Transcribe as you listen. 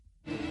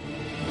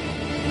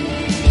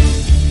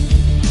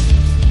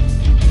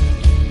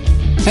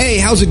Hey,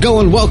 how's it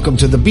going? Welcome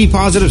to the Be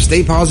Positive,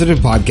 Stay Positive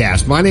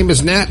podcast. My name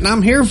is Nat, and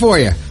I'm here for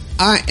you.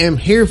 I am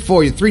here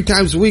for you 3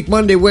 times a week,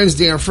 Monday,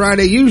 Wednesday, and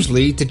Friday,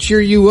 usually to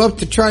cheer you up,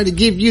 to try to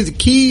give you the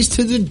keys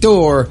to the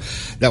door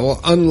that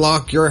will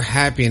unlock your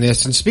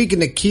happiness. And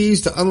speaking of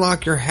keys to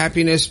unlock your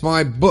happiness,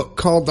 my book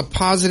called The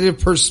Positive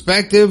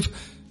Perspective,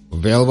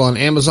 available on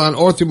Amazon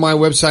or through my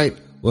website,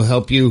 will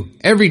help you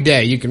every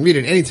day. You can read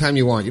it anytime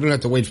you want. You don't have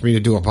to wait for me to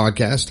do a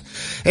podcast.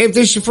 Hey, if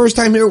this is your first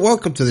time here,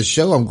 welcome to the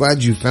show. I'm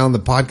glad you found the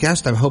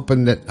podcast. I'm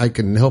hoping that I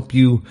can help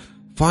you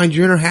find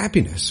your inner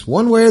happiness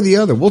one way or the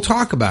other. We'll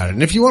talk about it.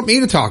 And if you want me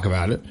to talk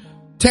about it,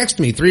 text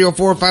me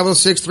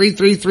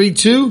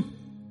 304-506-3332.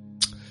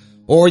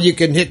 Or you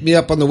can hit me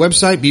up on the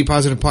website,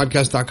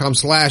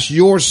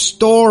 bepositivepodcast.com/your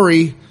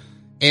story,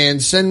 and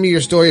send me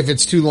your story if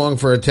it's too long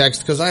for a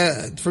text. Cause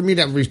for me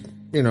to,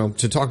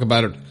 to talk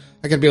about it,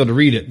 I gotta be able to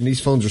read it, and these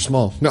phones are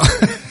small. No.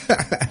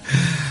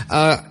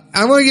 I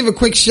want to give a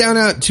quick shout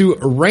out to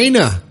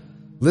Raina,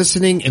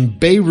 listening in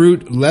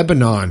Beirut,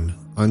 Lebanon,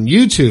 on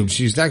YouTube.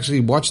 She's actually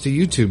watched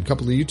a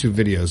couple of YouTube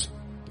videos.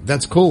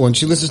 That's cool. And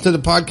she listens to the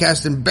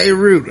podcast in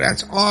Beirut.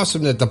 That's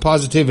awesome that the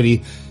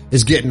positivity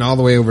is getting all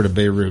the way over to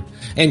Beirut.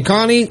 And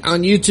Connie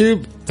on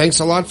YouTube, thanks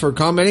a lot for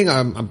commenting.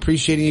 I'm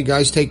appreciating you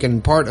guys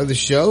taking part of the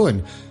show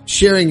and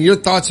sharing your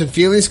thoughts and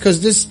feelings,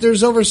 because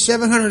there's over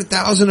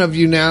 700,000 of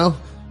you now.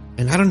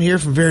 And I don't hear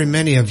from very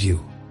many of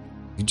you.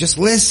 You just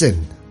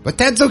listen. But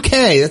that's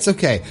okay. That's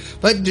okay.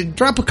 But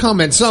drop a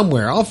comment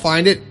somewhere. I'll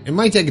find it. It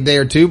might take a day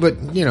or two, but,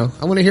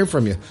 I want to hear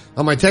from you.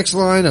 On my text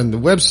line, on the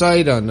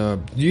website,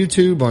 on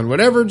YouTube, on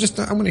whatever. I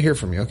want to hear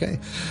from you, okay?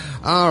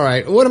 All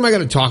right. What am I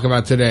going to talk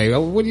about today?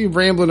 What are you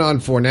rambling on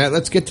for, Nat?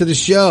 Let's get to the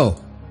show.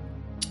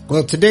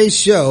 Well, today's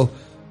show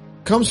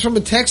comes from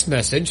a text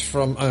message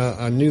from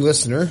a new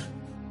listener.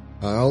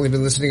 I've only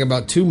been listening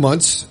about 2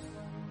 months.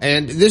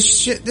 And this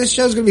show is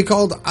going to be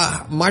called,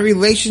 My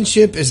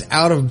Relationship is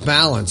Out of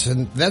Balance.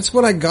 And that's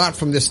what I got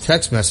from this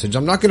text message.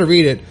 I'm not going to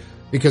read it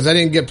because I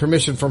didn't get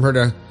permission from her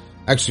to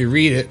actually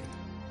read it.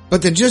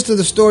 But the gist of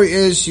the story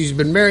is she's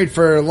been married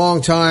for a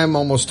long time,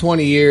 almost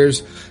 20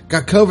 years,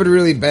 got COVID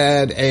really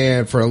bad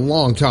and for a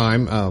long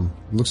time,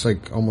 looks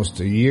like almost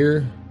a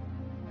year,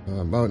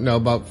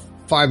 about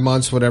 5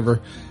 months,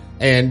 whatever.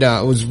 And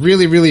it was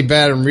really, really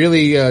bad and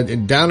really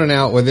down and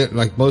out with it,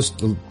 like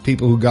most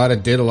people who got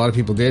it did. A lot of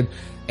people did.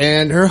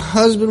 And her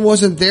husband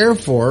wasn't there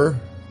for her,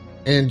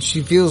 and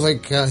she feels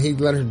like he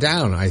let her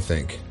down, I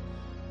think.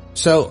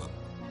 So,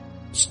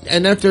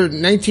 and after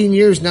 19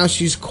 years now,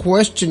 she's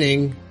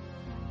questioning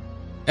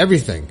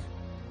everything.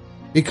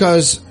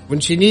 Because when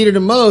she needed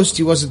him most,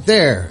 he wasn't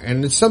there.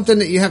 And it's something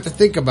that you have to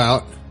think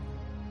about,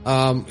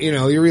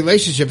 your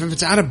relationship. If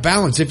it's out of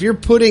balance, if you're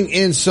putting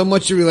in so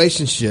much of your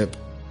relationship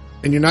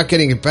and you're not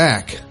getting it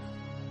back,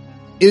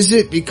 is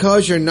it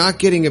because you're not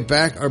getting it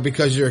back or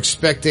because you're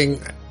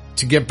expecting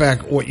to get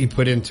back what you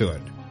put into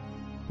it?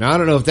 Now, I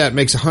don't know if that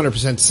makes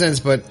 100% sense,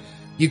 but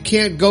you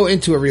can't go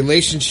into a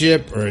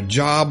relationship or a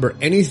job or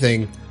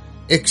anything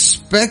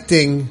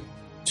expecting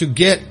to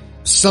get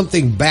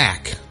something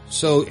back.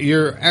 So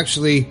you're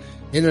actually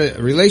in a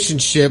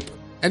relationship,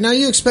 and now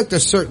you expect a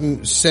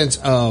certain sense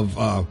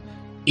of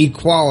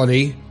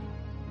equality,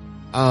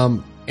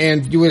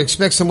 and you would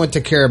expect someone to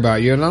care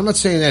about you. And I'm not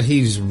saying that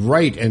he's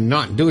right in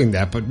not doing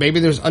that, but maybe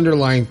there's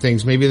underlying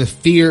things, maybe the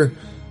fear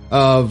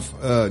of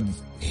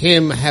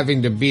him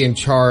having to be in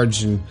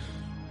charge and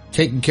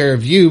taking care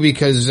of you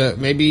because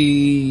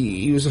maybe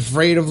he was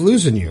afraid of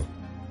losing you,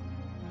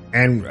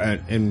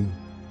 and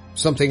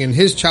something in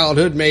his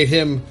childhood made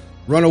him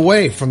run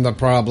away from the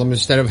problem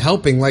instead of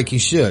helping like he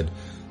should.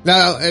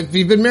 Now, if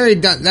you've been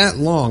married that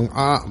long,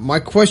 my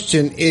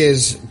question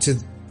is to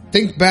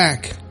think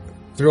back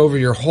through over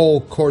your whole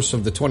course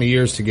of the 20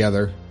 years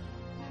together.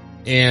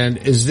 And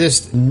is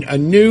this a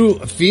new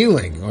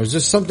feeling, or is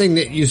this something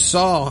that you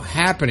saw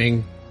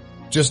happening,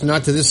 just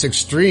not to this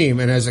extreme,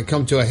 and has it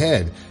come to a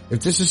head? If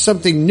this is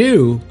something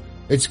new,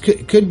 it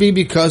could be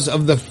because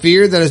of the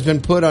fear that has been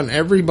put on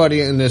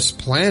everybody in this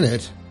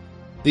planet,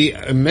 the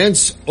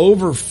immense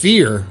over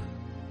fear,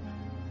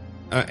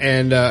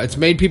 and it's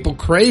made people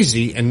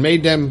crazy and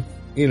made them,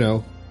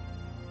 I'm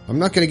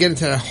not going to get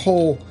into that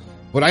whole,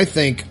 what I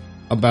think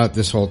about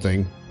this whole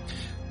thing,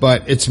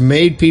 but it's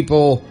made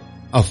people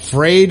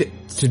afraid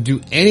to do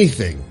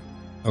anything.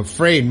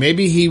 Afraid.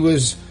 Maybe he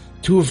was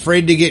too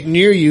afraid to get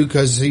near you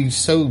because he's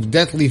so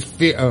deathly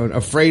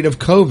afraid of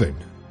COVID.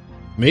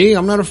 Me,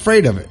 I'm not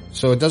afraid of it,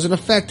 so it doesn't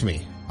affect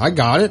me. I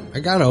got it. I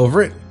got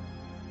over it.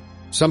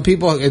 Some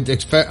people, it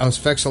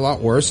affects a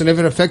lot worse, and if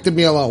it affected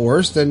me a lot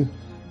worse, then,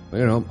 I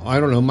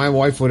don't know, my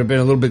wife would have been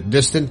a little bit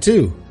distant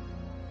too.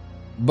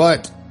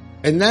 But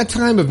in that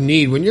time of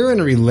need, when you're in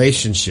a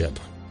relationship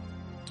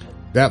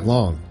that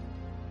long,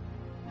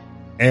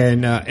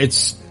 and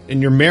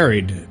and you're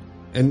married,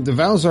 and the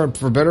vows are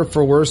for better,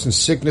 for worse, in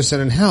sickness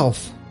and in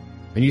health,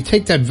 and you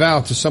take that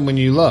vow to someone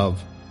you love,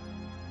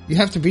 you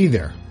have to be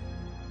there.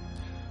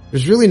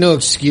 There's really no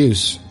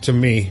excuse to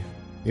me,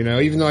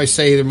 even though I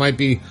say there might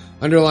be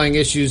underlying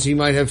issues, he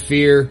might have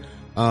fear,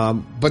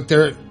 but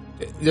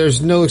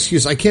there's no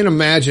excuse. I can't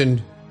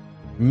imagine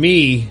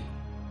me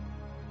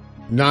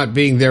not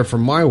being there for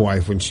my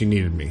wife when she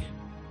needed me.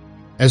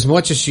 As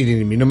much as she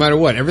needed me, no matter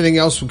what. Everything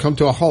else would come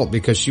to a halt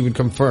because she would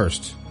come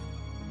first.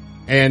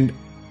 And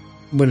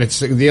when it's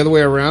the other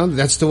way around,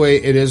 that's the way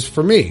it is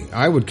for me.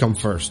 I would come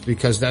first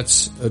because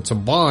it's a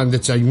bond.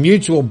 It's a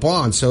mutual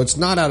bond. So it's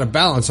not out of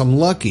balance. I'm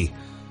lucky.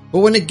 But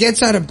when it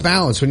gets out of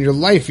balance, when your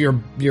life,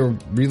 your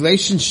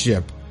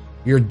relationship,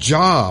 your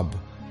job,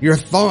 your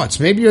thoughts,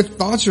 maybe your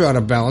thoughts are out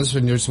of balance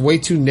when there's way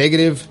too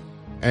negative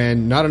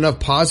and not enough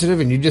positive,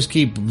 and you just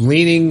keep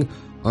leaning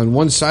on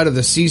one side of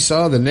the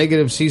seesaw, the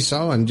negative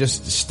seesaw, and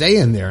just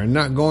staying there and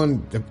not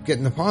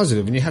getting the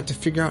positive. And you have to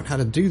figure out how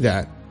to do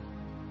that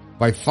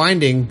by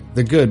finding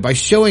the good, by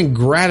showing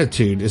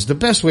gratitude is the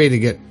best way to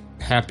get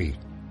happy.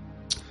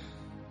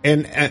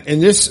 And in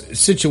this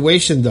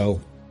situation,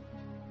 though,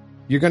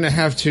 you're going to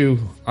have to,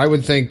 I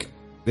would think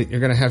that you're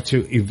going to have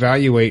to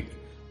evaluate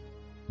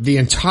the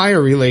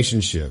entire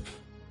relationship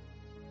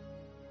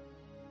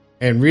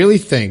and really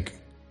think,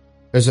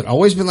 has it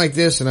always been like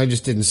this and I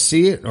just didn't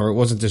see it, or it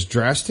wasn't this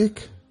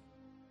drastic?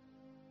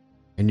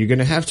 And you're going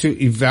to have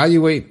to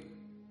evaluate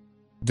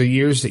the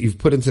years that you've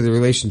put into the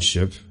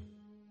relationship.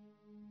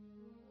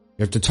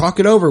 You have to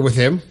talk it over with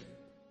him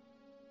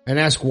and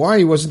ask why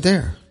he wasn't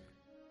there.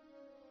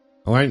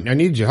 Oh, I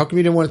need you. How come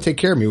you didn't want to take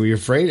care of me? Were you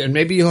afraid? And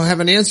maybe he'll have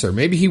an answer.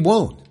 Maybe he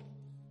won't.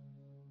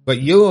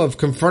 But you'll have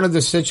confronted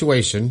the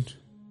situation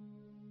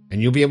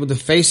and you'll be able to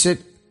face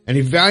it and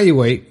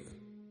evaluate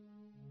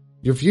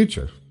your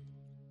future.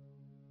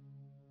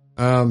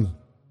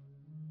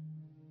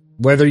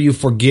 Whether you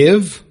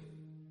forgive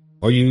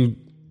or you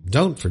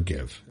don't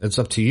forgive, it's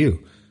up to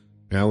you.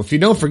 Now, if you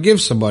don't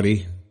forgive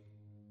somebody,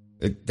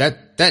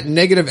 that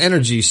negative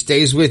energy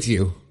stays with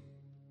you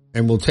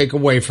and will take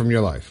away from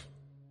your life,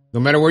 no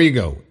matter where you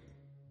go.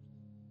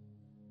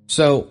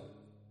 So,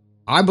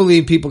 I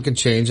believe people can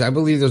change. I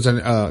believe there's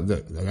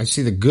I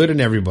see the good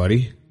in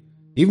everybody,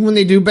 even when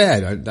they do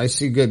bad. I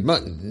see good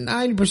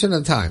 90% of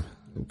the time.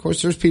 Of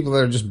course, there's people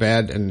that are just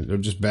bad, and they're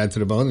just bad to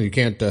the bone. You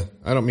can't,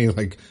 I don't mean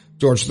like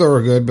George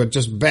Thorogood, but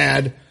just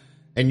bad,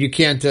 and you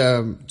can't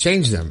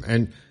change them.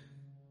 And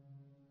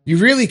you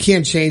really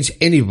can't change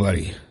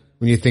anybody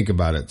when you think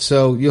about it.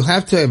 So you'll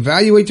have to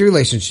evaluate the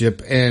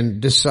relationship and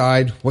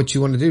decide what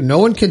you want to do. No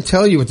one can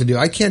tell you what to do.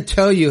 I can't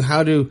tell you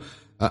how to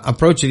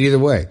approach it either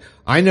way.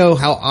 I know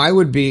how I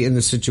would be in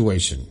the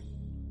situation.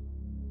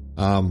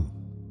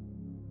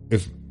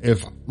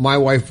 If my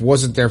wife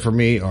wasn't there for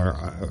me,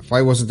 or if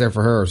I wasn't there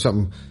for her or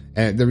something,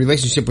 the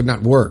relationship would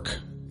not work.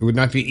 It would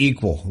not be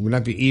equal. It would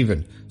not be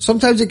even.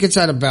 Sometimes it gets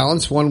out of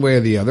balance one way or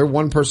the other.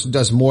 One person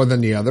does more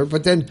than the other,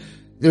 but then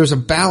there's a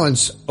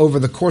balance over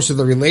the course of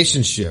the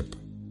relationship.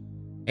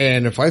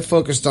 And if I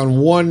focused on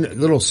one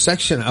little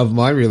section of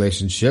my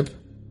relationship,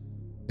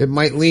 it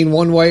might lean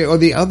one way or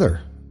the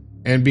other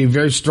and be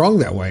very strong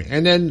that way.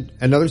 And then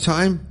another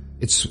time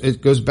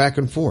it goes back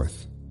and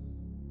forth.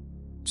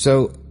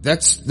 So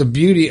that's the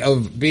beauty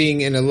of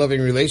being in a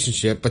loving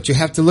relationship, but you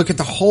have to look at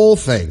the whole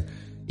thing.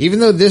 Even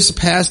though this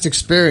past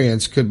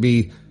experience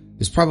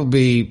is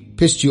probably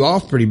pissed you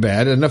off pretty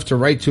bad, enough to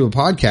write to a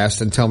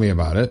podcast and tell me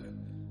about it.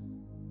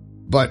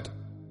 But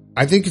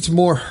I think it's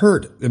more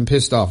hurt than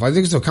pissed off. I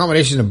think it's a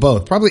combination of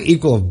both, probably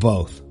equal of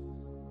both.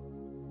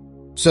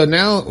 So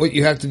now what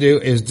you have to do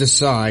is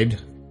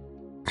decide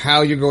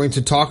how you're going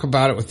to talk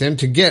about it with them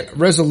to get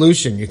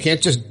resolution. You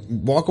can't just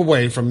walk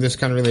away from this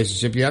kind of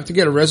relationship. You have to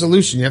get a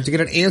resolution. You have to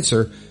get an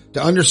answer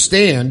to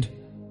understand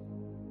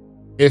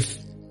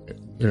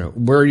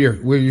where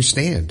you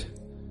stand.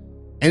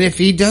 And if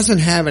he doesn't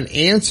have an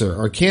answer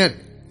or can't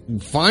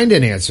find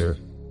an answer,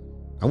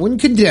 I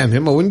wouldn't condemn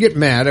him. I wouldn't get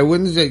mad. I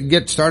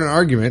wouldn't start an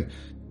argument.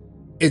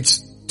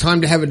 It's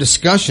time to have a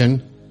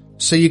discussion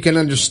so you can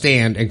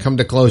understand and come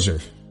to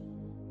closure.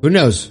 Who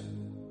knows?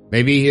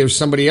 Maybe there's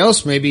somebody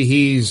else. Maybe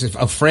he's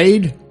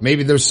afraid.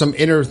 Maybe there's some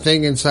inner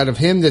thing inside of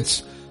him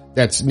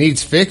that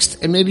needs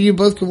fixed, and maybe you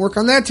both can work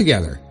on that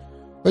together.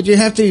 But you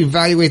have to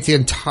evaluate the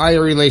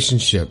entire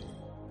relationship.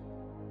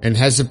 And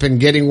has it been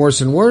getting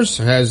worse and worse?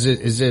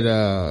 Is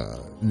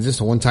this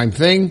a one-time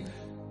thing?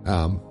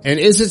 And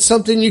is it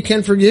something you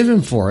can forgive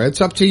him for? It's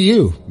up to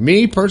you.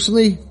 Me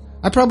personally,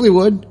 I probably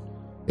would.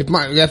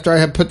 After I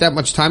had put that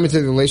much time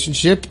into the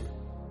relationship,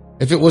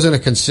 if it wasn't a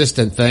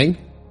consistent thing.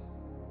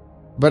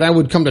 But I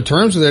would come to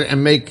terms with it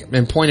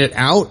and point it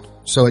out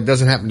so it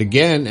doesn't happen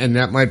again. And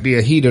that might be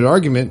a heated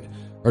argument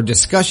or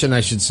discussion, I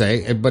should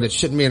say, but it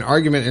shouldn't be an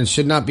argument and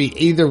should not be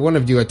either one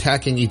of you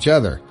attacking each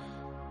other.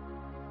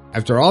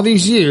 After all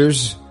these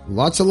years,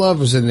 lots of love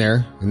was in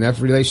there in that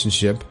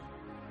relationship,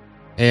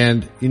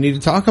 and you need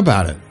to talk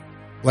about it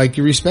like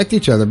you respect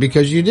each other,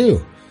 because you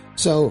do.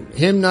 So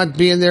him not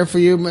being there for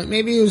you,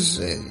 maybe you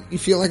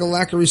feel like a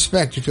lack of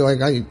respect. You feel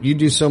like you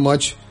do so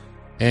much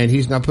and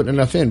he's not putting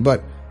enough in.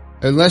 But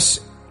unless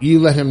you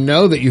let him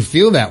know that you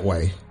feel that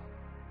way,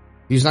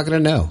 he's not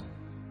going to know.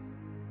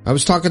 I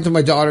was talking to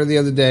my daughter the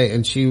other day,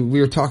 and we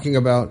were talking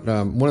about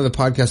one of the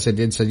podcasts I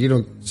did said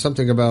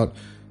something about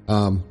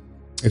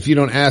if you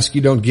don't ask,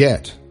 you don't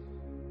get.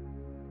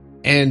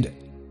 And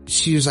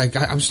she was like,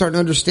 I'm starting to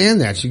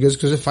understand that. She goes,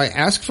 because if I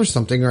ask for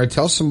something or I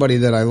tell somebody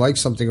that I like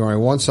something or I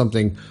want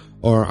something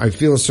or I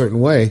feel a certain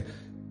way,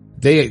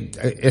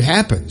 it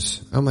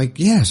happens. I'm like,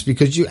 yes,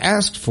 because you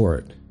asked for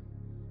it.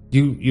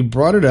 You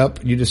brought it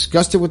up, you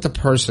discussed it with the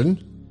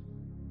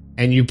person,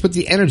 and you put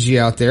the energy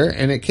out there,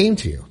 and it came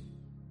to you.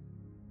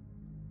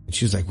 And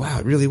she was like, wow,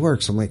 it really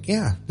works. I'm like,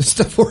 yeah, this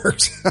stuff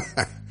works.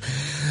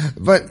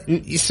 But,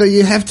 so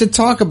you have to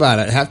talk about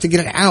it, have to get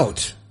it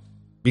out.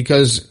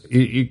 Because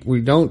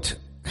we don't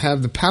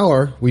have the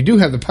power. We do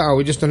have the power,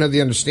 we just don't have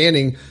the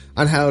understanding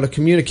on how to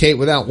communicate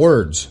without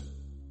words.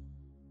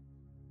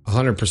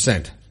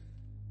 100%.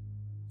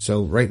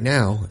 So right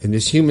now, in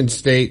this human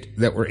state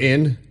that we're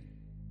in,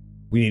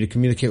 we need to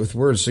communicate with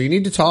words. So you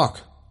need to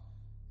talk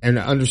and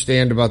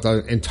understand about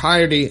the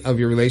entirety of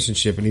your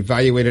relationship and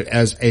evaluate it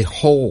as a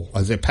whole,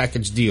 as a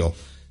package deal,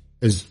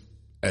 as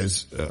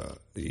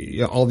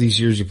all these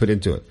years you put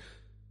into it.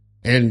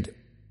 And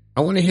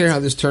I want to hear how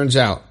this turns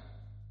out.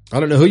 I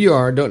don't know who you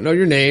are. Don't know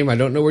your name. I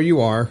don't know where you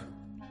are.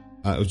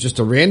 It was just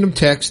a random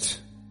text.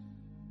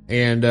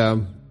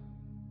 And,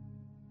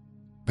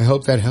 I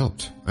hope that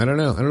helped. I don't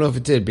know. I don't know if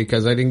it did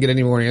because I didn't get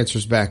any more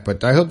answers back,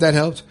 but I hope that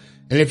helped.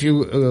 And if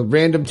you,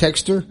 random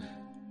texter,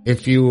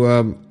 if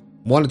you,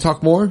 want to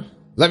talk more,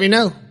 let me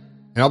know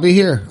and I'll be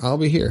here.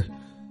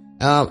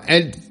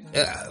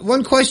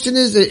 One question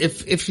is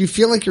if you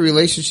feel like your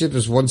relationship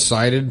is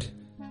one-sided,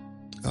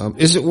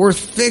 is it worth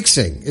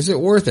fixing? Is it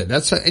worth it?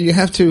 And you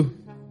have to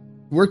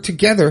work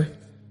together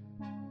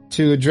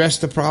to address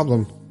the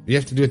problem. You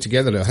have to do it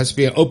together though. It has to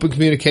be an open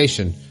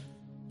communication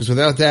because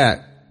without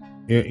that,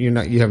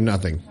 you have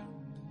nothing.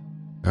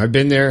 I've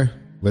been there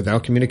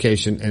without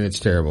communication and it's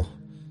terrible.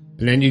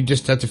 And then you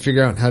just have to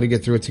figure out how to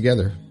get through it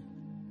together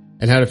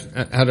and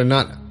how to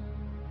not,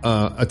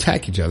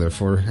 attack each other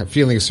for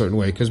feeling a certain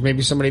way because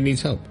maybe somebody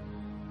needs help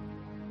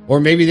or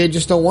maybe they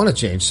just don't want to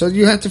change. So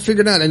you have to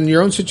figure it out in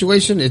your own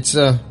situation. It's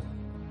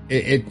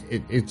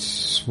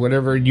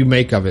whatever you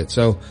make of it.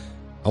 So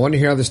I want to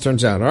hear how this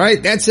turns out. All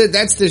right. That's it.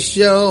 That's the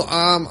show.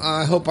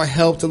 I hope I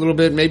helped a little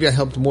bit. Maybe I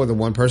helped more than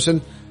one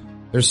person.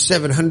 There's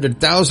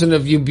 700,000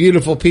 of you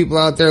beautiful people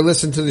out there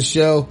listen to the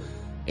show,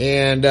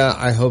 and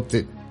I hope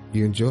that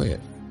you enjoy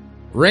it.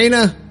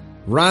 Rana,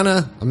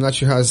 I'm not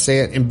sure how to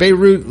say it, in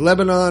Beirut,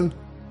 Lebanon,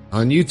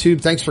 on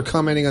YouTube. Thanks for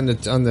commenting on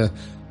the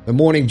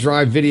morning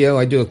drive video.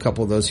 I do a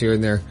couple of those here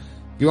and there.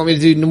 If you want me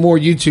to do more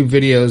YouTube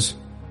videos,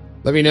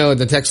 let me know at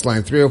the text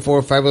line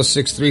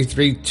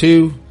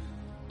 304-506-3332.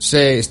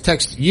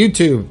 Text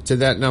YouTube to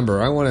that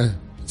number. I want to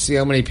see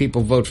how many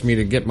people vote for me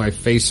to get my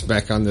face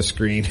back on the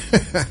screen.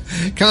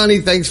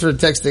 Connie, thanks for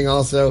texting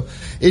also.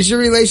 Is your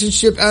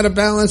relationship out of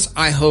balance?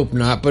 I hope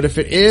not. But if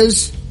it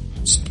is,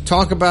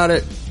 talk about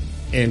it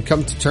and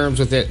come to terms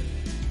with it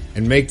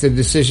and make the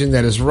decision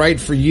that is right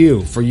for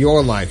you, for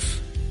your life,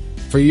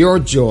 for your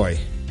joy.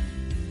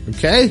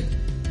 Okay?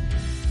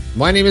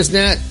 My name is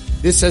Nat.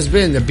 This has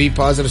been the Be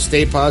Positive,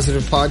 Stay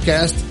Positive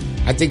podcast.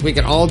 I think we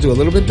can all do a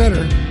little bit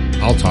better.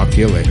 I'll talk to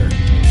you later.